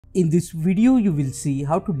In this video, you will see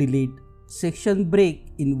how to delete section break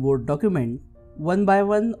in Word document one by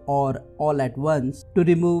one or all at once. To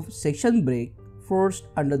remove section break, first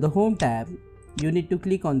under the Home tab, you need to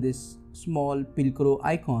click on this small Pilcrow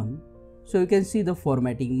icon so you can see the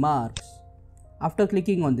formatting marks. After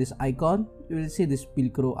clicking on this icon, you will see this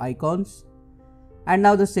Pilcrow icons, and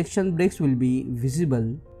now the section breaks will be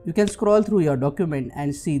visible. You can scroll through your document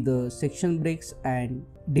and see the section breaks and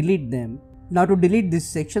delete them. Now to delete these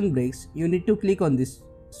section breaks, you need to click on this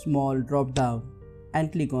small drop down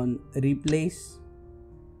and click on Replace.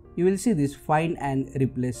 You will see this Find and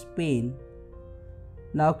Replace pane.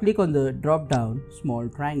 Now click on the drop down small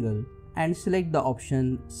triangle and select the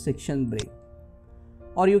option section break.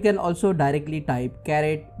 Or you can also directly type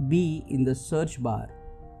 "B" in the search bar.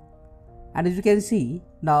 And as you can see,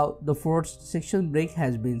 now the first section break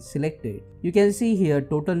has been selected. You can see here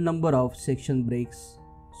total number of section breaks.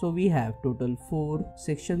 So we have total 4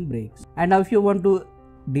 section breaks. And now if you want to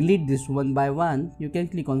delete this one by one, you can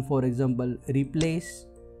click on, for example, Replace.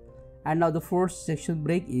 And now the first section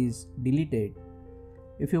break is deleted.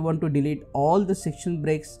 If you want to delete all the section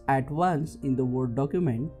breaks at once in the Word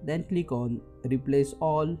document, then click on Replace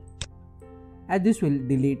All. And this will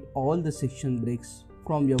delete all the section breaks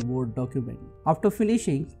from your Word document. After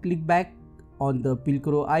finishing, click back on the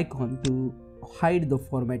Pilcrow icon to hide the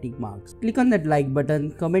formatting marks. Click on that like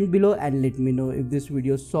button, comment below and let me know if this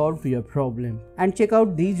video solved your problem. And check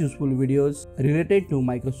out these useful videos related to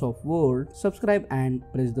Microsoft Word. Subscribe and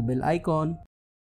press the bell icon.